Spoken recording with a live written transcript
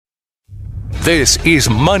This is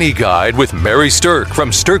Money Guide with Mary Stirk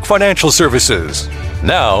from Stirk Financial Services.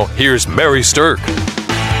 Now, here's Mary Stirk.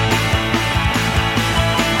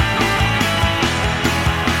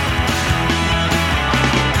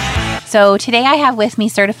 So today I have with me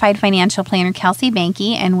certified financial planner Kelsey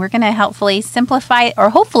Banky, and we're going to hopefully simplify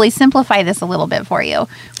this a little bit for you.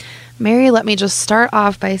 Mary, let me just start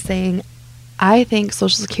off by saying I think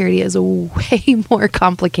Social Security is way more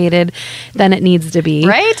complicated than it needs to be.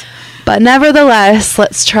 Right? But nevertheless,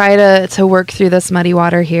 let's try to work through this muddy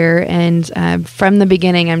water here. And from the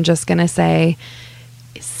beginning, I'm just going to say,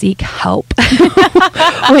 seek help.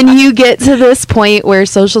 When you get to this point where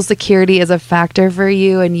Social Security is a factor for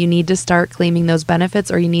you and you need to start claiming those benefits,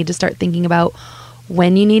 or you need to start thinking about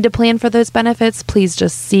when you need to plan for those benefits, please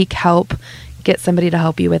just seek help. Get somebody to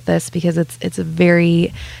help you with this, because it's a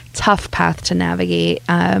very tough path to navigate.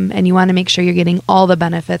 And you want to make sure you're getting all the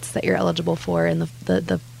benefits that you're eligible for and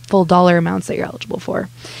the full dollar amounts that you're eligible for.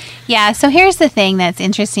 Yeah, so here's the thing that's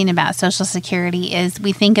interesting about Social Security is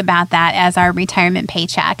we think about that as our retirement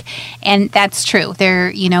paycheck. And that's true.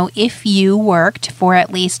 If you worked for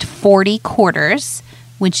at least 40 quarters,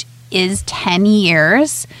 which is 10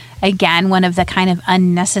 years, again, one of the kind of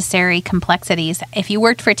unnecessary complexities. If you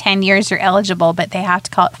worked for 10 years, you're eligible, but they have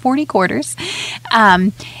to call it 40 quarters.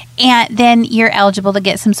 And then you're eligible to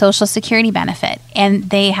get some Social Security benefit.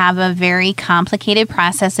 And they have a very complicated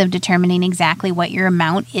process of determining exactly what your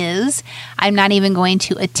amount is. I'm not even going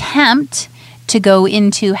to attempt to go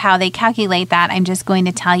into how they calculate that. I'm just going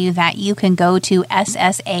to tell you that you can go to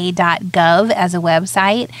ssa.gov as a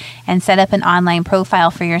website and set up an online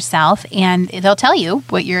profile for yourself, and they'll tell you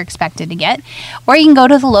what you're expected to get. Or you can go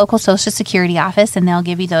to the local Social Security office and they'll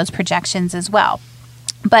give you those projections as well.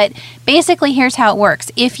 But basically, here's how it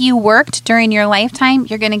works. If you worked during your lifetime,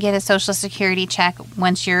 you're going to get a Social Security check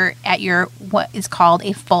once you're at your what is called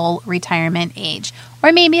a full retirement age,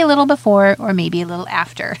 or maybe a little before, or maybe a little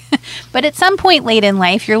after. But at some point late in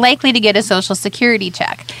life, you're likely to get a Social Security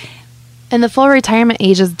check. And the full retirement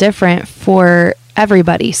age is different for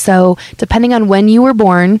everybody. So depending on when you were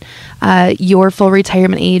born, your full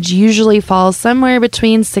retirement age usually falls somewhere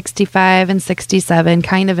between 65 and 67,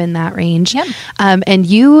 kind of in that range. Yep. And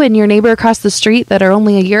you and your neighbor across the street that are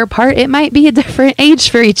only a year apart, it might be a different age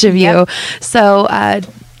for each of you. Yep. So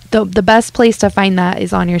the best place to find that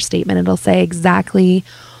is on your statement. It'll say exactly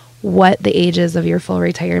what the age is of your full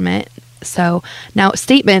retirement. So now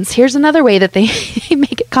statements, here's another way that they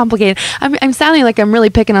make it complicated. I'm sounding like I'm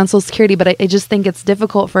really picking on Social Security, but I just think it's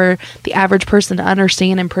difficult for the average person to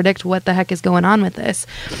understand and predict what the heck is going on with this.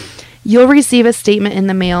 You'll receive a statement in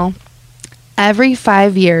the mail every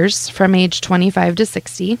 5 years from age 25 to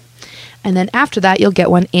 60. And then after that, you'll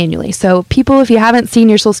get one annually. So people, if you haven't seen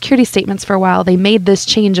your Social Security statements for a while, they made this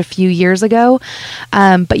change a few years ago,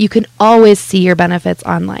 but you can always see your benefits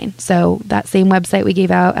online. So that same website we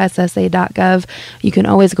gave out, ssa.gov, you can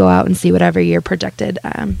always go out and see whatever your projected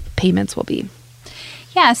payments will be.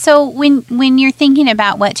 Yeah, so when you're thinking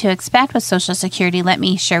about what to expect with Social Security, let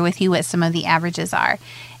me share with you what some of the averages are.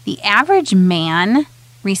 The average man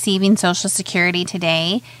receiving Social Security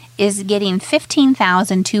today is getting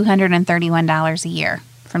 $15,231 a year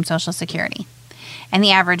from Social Security. And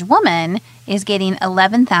the average woman is getting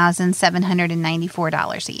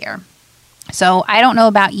 $11,794 a year. So I don't know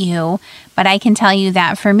about you, but I can tell you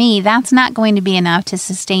that for me, that's not going to be enough to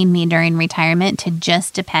sustain me during retirement to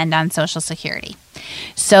just depend on Social Security.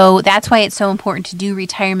 So that's why it's so important to do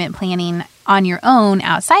retirement planning on your own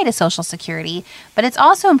outside of Social Security, but it's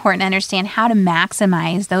also important to understand how to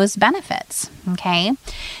maximize those benefits, okay?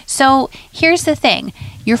 So here's the thing.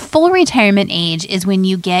 Your full retirement age is when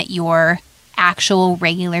you get your actual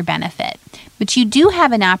regular benefit, but you do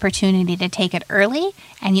have an opportunity to take it early,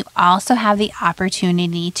 and you also have the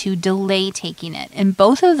opportunity to delay taking it. And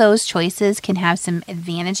both of those choices can have some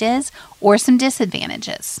advantages or some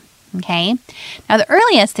disadvantages. Okay. Now, the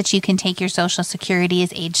earliest that you can take your Social Security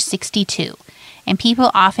is age 62. And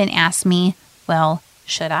people often ask me, well,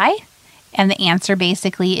 should I? And the answer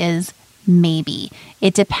basically is maybe.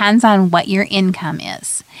 It depends on what your income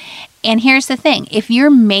is. And here's the thing. If you're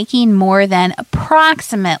making more than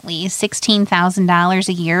approximately $16,000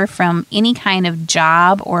 a year from any kind of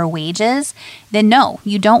job or wages, then no,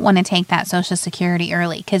 you don't want to take that Social Security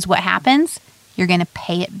early, because what happens? You're going to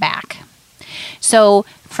pay it back. So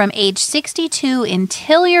from age 62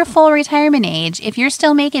 until your full retirement age, if you're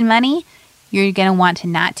still making money, you're going to want to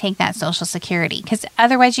not take that Social Security, because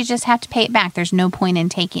otherwise you just have to pay it back. There's no point in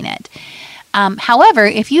taking it. However,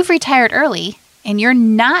 if you've retired early and you're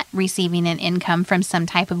not receiving an income from some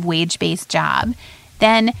type of wage-based job,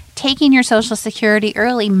 then taking your Social Security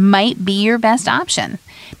early might be your best option.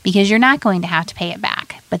 because you're not going to have to pay it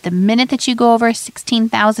back. But the minute that you go over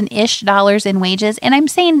 $16,000-ish in wages, and I'm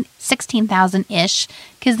saying 16,000-ish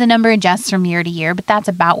because the number adjusts from year to year, but that's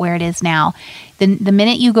about where it is now. The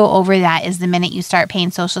minute you go over that is the minute you start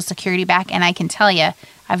paying Social Security back. And I can tell you,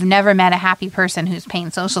 I've never met a happy person who's paying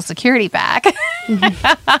Social Security back.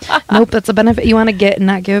 Nope, that's a benefit you want to get and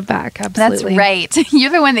not give it back. Absolutely. That's right.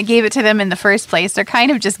 You're the one that gave it to them in the first place. They're kind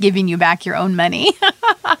of just giving you back your own money.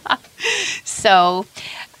 So,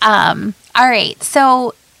 all right.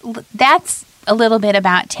 So that's a little bit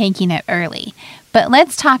about taking it early. But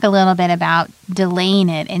let's talk a little bit about delaying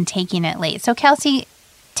it and taking it late. So, Kelsey,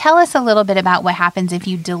 tell us a little bit about what happens if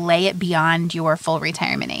you delay it beyond your full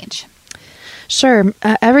retirement age. Sure.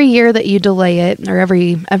 Every year that you delay it, or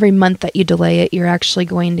every month that you delay it, you're actually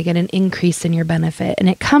going to get an increase in your benefit. And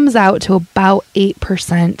it comes out to about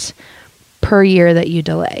 8% per year that you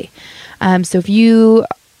delay. So if you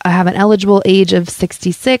have an eligible age of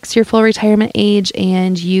 66, your full retirement age,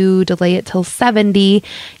 and you delay it till 70,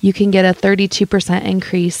 you can get a 32%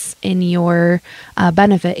 increase in your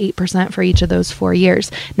benefit, 8% for each of those 4 years.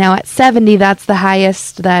 Now at 70, that's the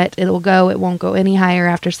highest that it'll go. It won't go any higher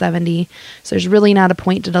after 70. So there's really not a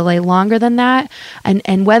point to delay longer than that.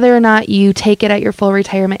 And whether or not you take it at your full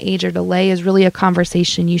retirement age or delay is really a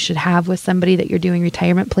conversation you should have with somebody that you're doing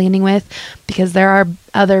retirement planning with, because there are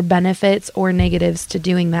other benefits or negatives to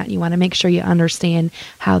doing that. You want to make sure you understand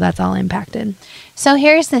how that's all impacted. So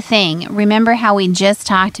here's the thing. Remember how we just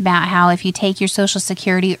talked about how if you take your Social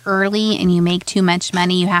Security early and you make too much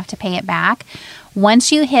money, you have to pay it back?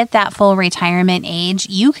 Once you hit that full retirement age,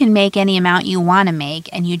 you can make any amount you want to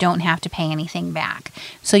make and you don't have to pay anything back.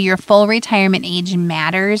 So your full retirement age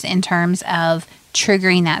matters in terms of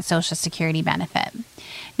triggering that Social Security benefit.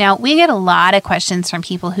 Now, we get a lot of questions from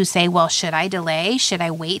people who say, well, should I delay? Should I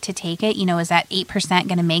wait to take it? Is that 8%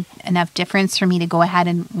 going to make enough difference for me to go ahead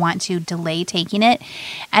and want to delay taking it?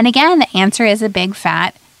 And again, the answer is a big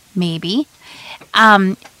fat maybe.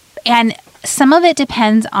 And some of it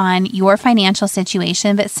depends on your financial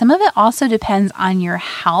situation, but some of it also depends on your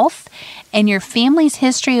health and your family's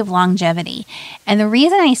history of longevity. And the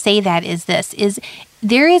reason I say that is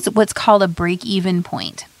there is what's called a break-even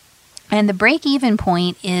point. And the break-even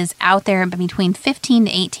point is out there between 15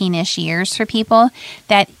 to 18-ish years for people,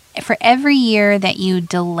 that for every year that you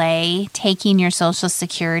delay taking your Social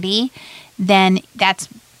Security, then that's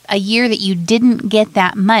a year that you didn't get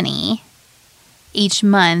that money each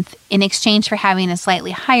month in exchange for having a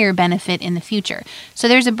slightly higher benefit in the future. So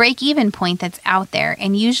there's a break-even point that's out there,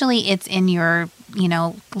 and usually it's in your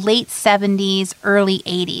late 70s, early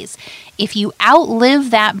 80s. If you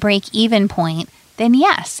outlive that break-even point, then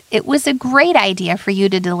yes, it was a great idea for you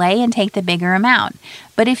to delay and take the bigger amount.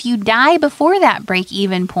 But if you die before that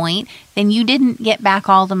break-even point, then you didn't get back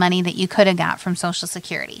all the money that you could have got from Social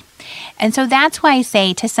Security. And so that's why I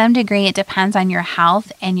say, to some degree, it depends on your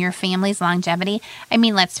health and your family's longevity. I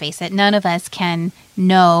mean, let's face it, none of us can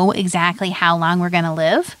know exactly how long we're going to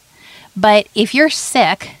live. But if you're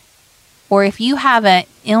sick, or if you have an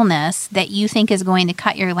illness that you think is going to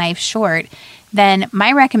cut your life short, then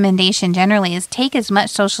my recommendation generally is take as much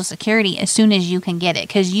Social Security as soon as you can get it,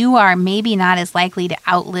 because you are maybe not as likely to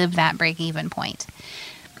outlive that break-even point.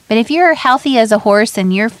 But if you're healthy as a horse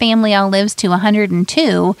and your family all lives to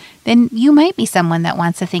 102, then you might be someone that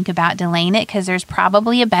wants to think about delaying it, because there's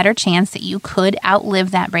probably a better chance that you could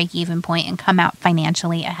outlive that break-even point and come out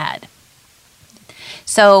financially ahead.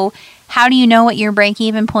 So how do you know what your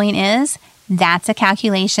break-even point is? That's a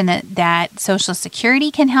calculation that Social Security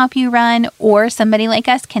can help you run, or somebody like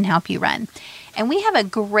us can help you run. And we have a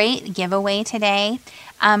great giveaway today.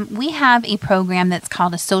 We have a program that's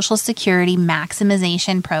called a Social Security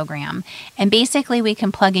Maximization Program. And basically, we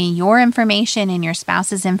can plug in your information and your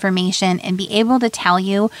spouse's information and be able to tell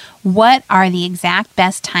you what are the exact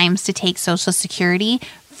best times to take Social Security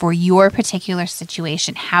for your particular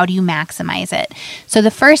situation. How do you maximize it? So the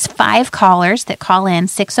first 5 callers that call in,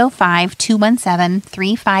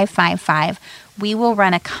 605-217-3555, we will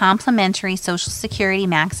run a complimentary Social Security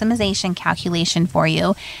maximization calculation for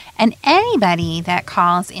you. And anybody that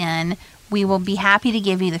calls in, we will be happy to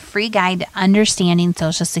give you the free guide to understanding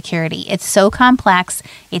Social Security. It's so complex,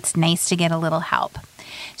 it's nice to get a little help.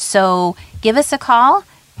 So give us a call.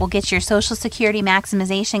 We'll get your Social Security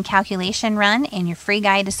maximization calculation run and your free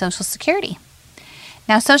guide to Social Security.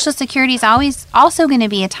 Now, Social Security is also going to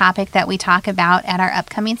be a topic that we talk about at our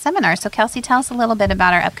upcoming seminar. So, Kelsey, tell us a little bit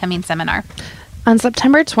about our upcoming seminar. On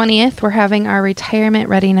September 20th, we're having our retirement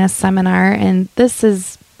readiness seminar, and this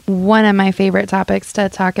is one of my favorite topics to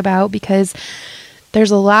talk about, because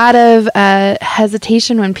There's a lot of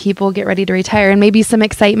hesitation when people get ready to retire, and maybe some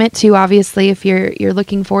excitement too, obviously, if you're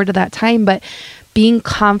looking forward to that time. But being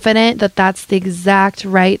confident that that's the exact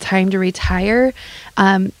right time to retire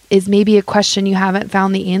is maybe a question you haven't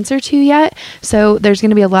found the answer to yet. So there's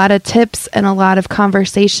going to be a lot of tips and a lot of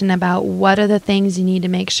conversation about what are the things you need to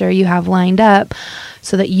make sure you have lined up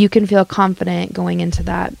so that you can feel confident going into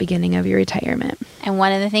that beginning of your retirement. And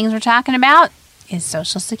one of the things we're talking about is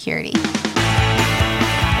Social Security.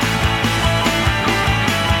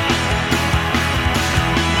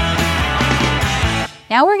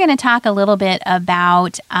 Now we're going to talk a little bit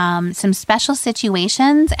about some special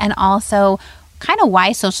situations and also kind of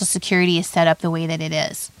why Social Security is set up the way that it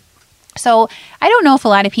is. So I don't know if a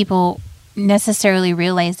lot of people necessarily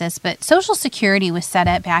realize this, but Social Security was set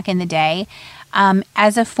up back in the day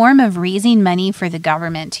as a form of raising money for the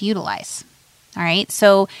government to utilize. All right.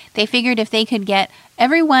 So they figured if they could get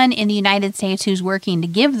everyone in the United States who's working to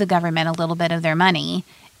give the government a little bit of their money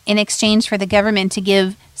in exchange for the government to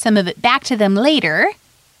give some of it back to them later,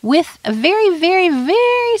 with a very, very,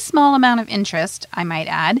 very small amount of interest, I might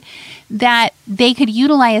add, that they could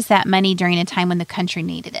utilize that money during a time when the country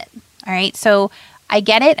needed it. All right. So I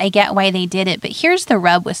get it. I get why they did it. But here's the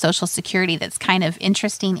rub with Social Security that's kind of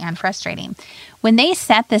interesting and frustrating. When they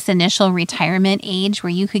set this initial retirement age where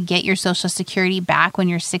you could get your Social Security back when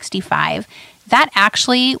you're 65, that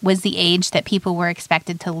actually was the age that people were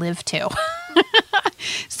expected to live to.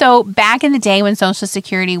 So back in the day when Social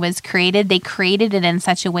Security was created, they created it in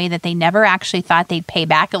such a way that they never actually thought they'd pay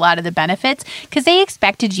back a lot of the benefits because they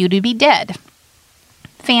expected you to be dead.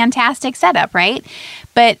 Fantastic setup, right?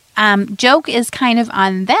 But joke is kind of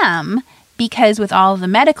on them because with all of the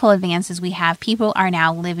medical advances we have, people are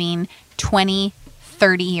now living 20,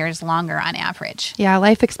 30 years longer on average. Yeah,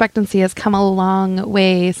 life expectancy has come a long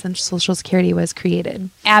way since Social Security was created.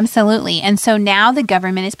 Absolutely. And so now the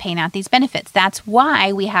government is paying out these benefits. That's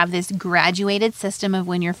why we have this graduated system of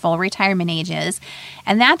when your full retirement age is.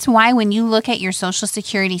 And that's why when you look at your Social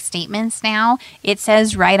Security statements now, it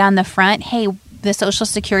says right on the front, hey, the Social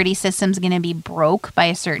Security system's going to be broke by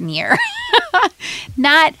a certain year.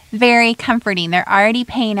 Not very comforting. They're already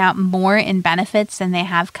paying out more in benefits than they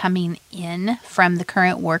have coming in from the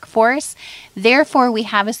current workforce. Therefore, we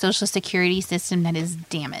have a Social Security system that is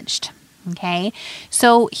damaged. Okay?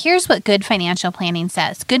 So here's what good financial planning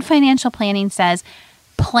says. Good financial planning says,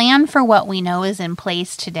 plan for what we know is in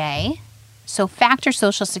place today. So factor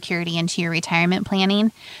Social Security into your retirement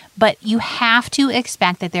planning, but you have to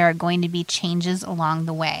expect that there are going to be changes along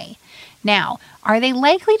the way. Now, are they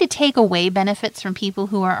likely to take away benefits from people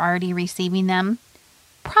who are already receiving them?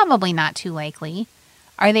 Probably not too likely.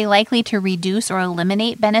 Are they likely to reduce or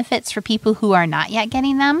eliminate benefits for people who are not yet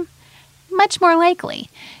getting them? Much more likely.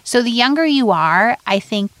 So the younger you are, I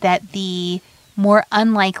think that the more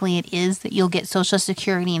unlikely it is that you'll get Social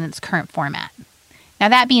Security in its current format. Now,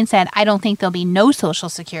 that being said, I don't think there'll be no Social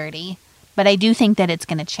Security, but I do think that it's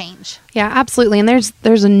going to change. Yeah, absolutely. And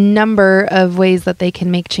there's a number of ways that they can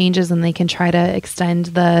make changes and they can try to extend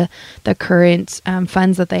the current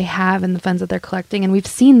funds that they have and the funds that they're collecting. And we've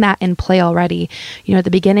seen that in play already. You know, at the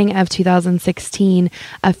beginning of 2016,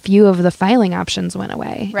 a few of the filing options went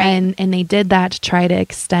away. Right. And they did that to try to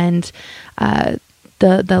extend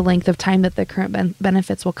the length of time that the current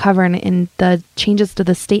benefits will cover and the changes to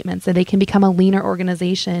the statement so they can become a leaner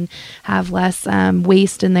organization, have less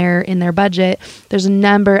waste in their budget. There's a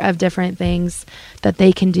number of different things that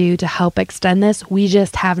they can do to help extend this. We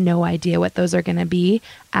just have no idea what those are going to be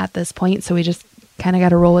at this point. So we just kind of got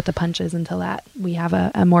to roll with the punches until that we have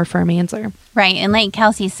a more firm answer. Right. And like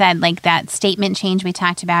Kelsey said, like that statement change we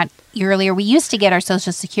talked about earlier, we used to get our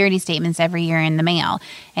Social Security statements every year in the mail,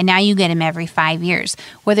 and now you get them every 5 years.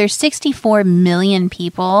 Well, there's 64 million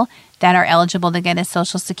people that are eligible to get a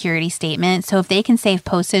Social Security statement. So if they can save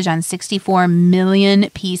postage on 64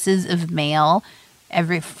 million pieces of mail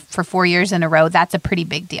for 4 years in a row, that's a pretty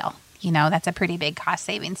big deal. You know, that's a pretty big cost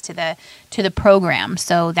savings to the program.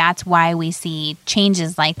 So that's why we see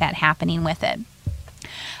changes like that happening with it.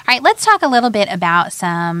 All right, let's talk a little bit about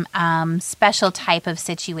some special type of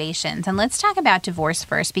situations. And let's talk about divorce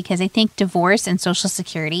first, because I think divorce and Social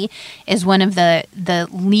Security is one of the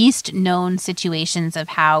least known situations of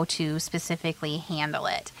how to specifically handle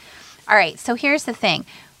it. All right, so here's the thing.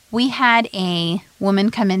 We had a woman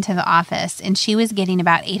come into the office, and she was getting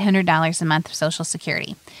about $800 a month of Social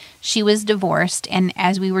Security. She was divorced, and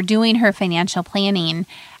as we were doing her financial planning,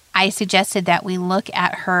 I suggested that we look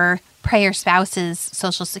at her prior spouse's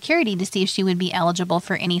Social Security to see if she would be eligible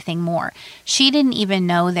for anything more. She didn't even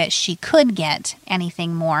know that she could get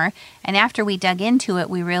anything more. And after we dug into it,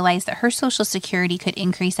 we realized that her Social Security could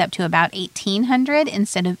increase up to about $1,800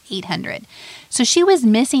 instead of $800. So she was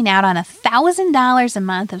missing out on $1,000 a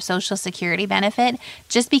month of Social Security benefit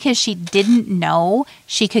just because she didn't know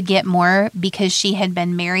she could get more because she had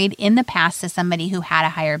been married in the past to somebody who had a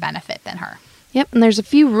higher benefit than her. Yep, and there's a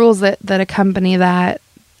few rules that accompany that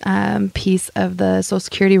piece of the Social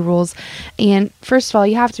Security rules. And first of all,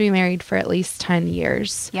 you have to be married for at least 10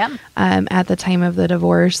 years at the time of the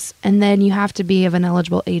divorce. And then you have to be of an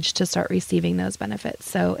eligible age to start receiving those benefits.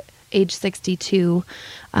 So age 62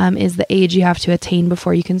 is the age you have to attain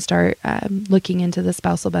before you can start looking into the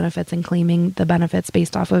spousal benefits and claiming the benefits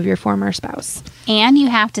based off of your former spouse. And you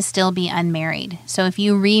have to still be unmarried. So if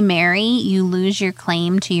you remarry, you lose your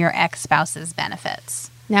claim to your ex-spouse's benefits.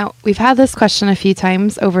 Now, we've had this question a few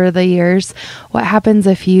times over the years. What happens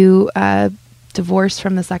if you divorce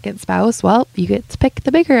from the second spouse? Well, you get to pick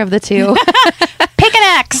the bigger of the two. Pick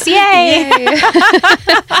an ex. Yay!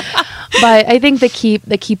 But I think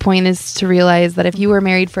the key point is to realize that if you were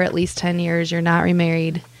married for at least 10 years, you're not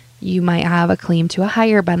remarried, you might have a claim to a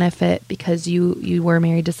higher benefit because you were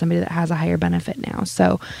married to somebody that has a higher benefit now.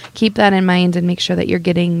 So keep that in mind and make sure that you're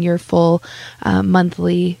getting your full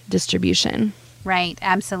monthly distribution. Right,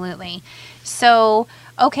 absolutely. So,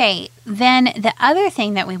 okay, then the other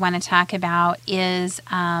thing that we want to talk about is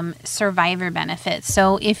survivor benefits.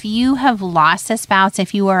 So if you have lost a spouse,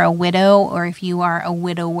 if you are a widow or if you are a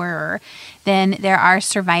widower, then there are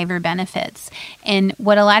survivor benefits. And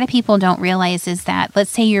what a lot of people don't realize is that, let's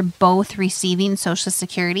say you're both receiving Social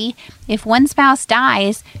Security. If one spouse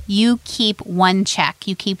dies, you keep one check.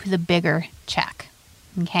 You keep the bigger check.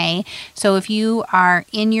 Okay, so if you are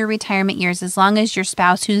in your retirement years, as long as your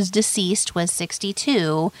spouse who's deceased was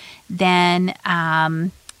 62, then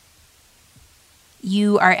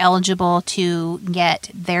you are eligible to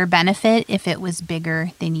get their benefit if it was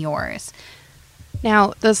bigger than yours.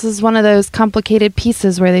 Now, this is one of those complicated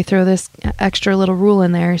pieces where they throw this extra little rule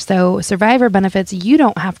in there. So survivor benefits, you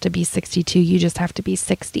don't have to be 62, you just have to be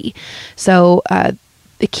 60. So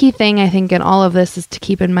the key thing, I think, in all of this is to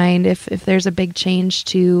keep in mind if there's a big change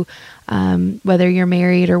to whether you're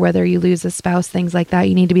married or whether you lose a spouse, things like that,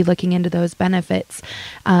 you need to be looking into those benefits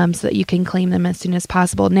so that you can claim them as soon as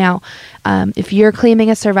possible. Now, if you're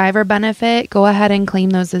claiming a survivor benefit, go ahead and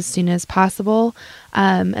claim those as soon as possible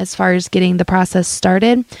as far as getting the process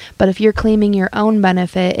started. But if you're claiming your own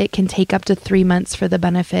benefit, it can take up to 3 months for the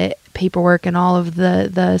benefit paperwork and all of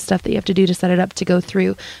the stuff that you have to do to set it up to go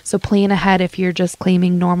through. So plan ahead if you're just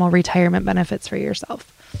claiming normal retirement benefits for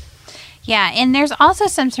yourself. Yeah, and there's also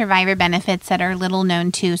some survivor benefits that are little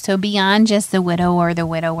known too. So beyond just the widow or the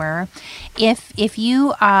widower, if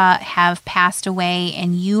you have passed away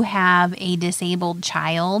and you have a disabled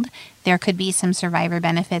child, there could be some survivor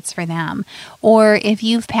benefits for them. Or if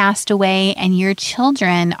you've passed away and your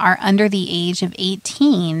children are under the age of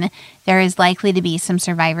 18, there is likely to be some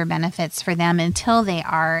survivor benefits for them until they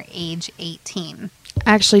are age 18.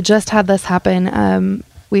 Actually, just had this happen.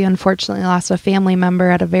 We unfortunately lost a family member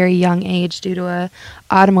at a very young age due to a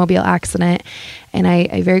automobile accident. And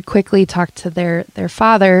I very quickly talked to their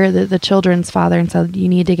father, the children's father, and said, you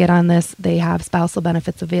need to get on this. They have spousal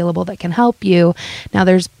benefits available that can help you. Now,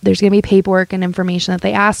 there's going to be paperwork and information that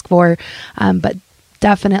they ask for, but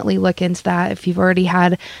definitely look into that. If you've already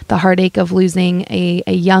had the heartache of losing a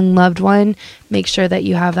young loved one, make sure that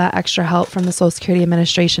you have that extra help from the Social Security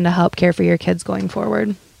Administration to help care for your kids going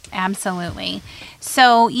forward. Absolutely.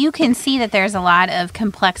 So you can see that there's a lot of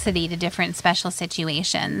complexity to different special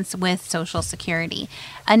situations with Social Security.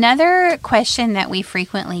 Another question that we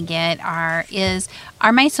frequently get is,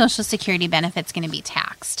 are my Social Security benefits going to be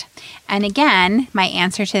taxed? And again, my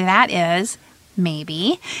answer to that is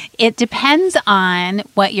maybe. It depends on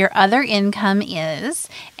what your other income is,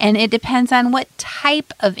 and it depends on what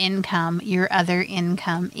type of income your other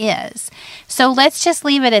income is. So let's just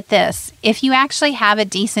leave it at this. If you actually have a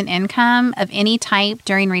decent income of any type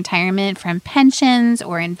during retirement from pensions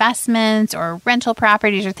or investments or rental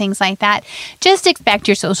properties or things like that, just expect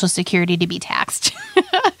your Social Security to be taxed.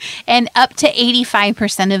 And up to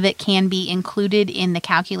 85% of it can be included in the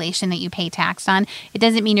calculation that you pay tax on. It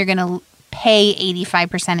doesn't mean you're going to pay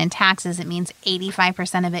 85% in taxes. It means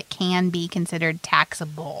 85% of it can be considered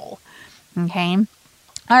taxable. Okay.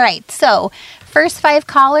 All right. So first 5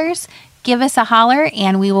 callers, give us a holler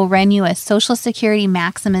and we will run you a Social Security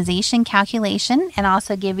maximization calculation and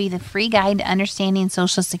also give you the free guide to understanding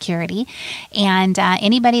Social Security. And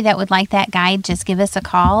anybody that would like that guide, just give us a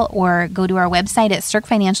call or go to our website at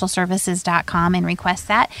StirkFinancialServices.com and request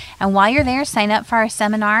that. And while you're there, sign up for our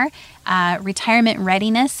seminar, Retirement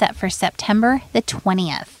Readiness, set for September the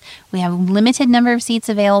 20th. We have a limited number of seats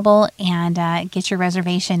available, and get your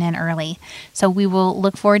reservation in early. So we will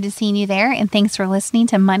look forward to seeing you there, and thanks for listening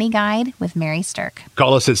to Money Guide with Mary Stirk.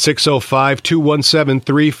 Call us at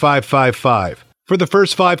 605-217-3555. For the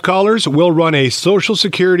first 5 callers, we'll run a Social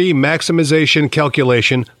Security maximization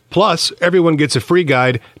calculation, plus everyone gets a free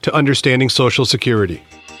guide to understanding Social Security.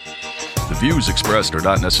 The views expressed are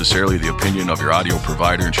not necessarily the opinion of your audio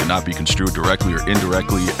provider and should not be construed directly or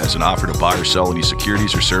indirectly as an offer to buy or sell any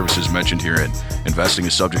securities or services mentioned herein. Investing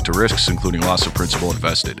is subject to risks, including loss of principal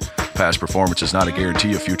invested. Past performance is not a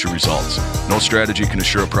guarantee of future results. No strategy can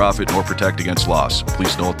assure a profit nor protect against loss.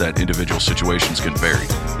 Please note that individual situations can vary.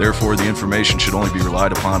 Therefore, the information should only be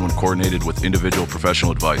relied upon when coordinated with individual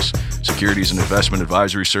professional advice. Securities and investment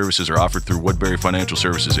advisory services are offered through Woodbury Financial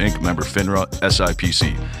Services, Inc., member FINRA,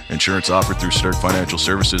 SIPC. Insurance offered through Stirk Financial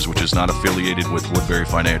Services, which is not affiliated with Woodbury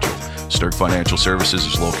Financial. Stirk Financial Services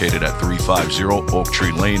is located at 350 Oak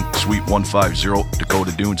Tree Lane, Suite 150,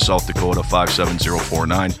 Dakota Dunes, South Dakota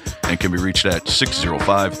 57049, and can be reached at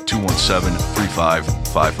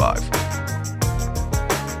 605-217-3555.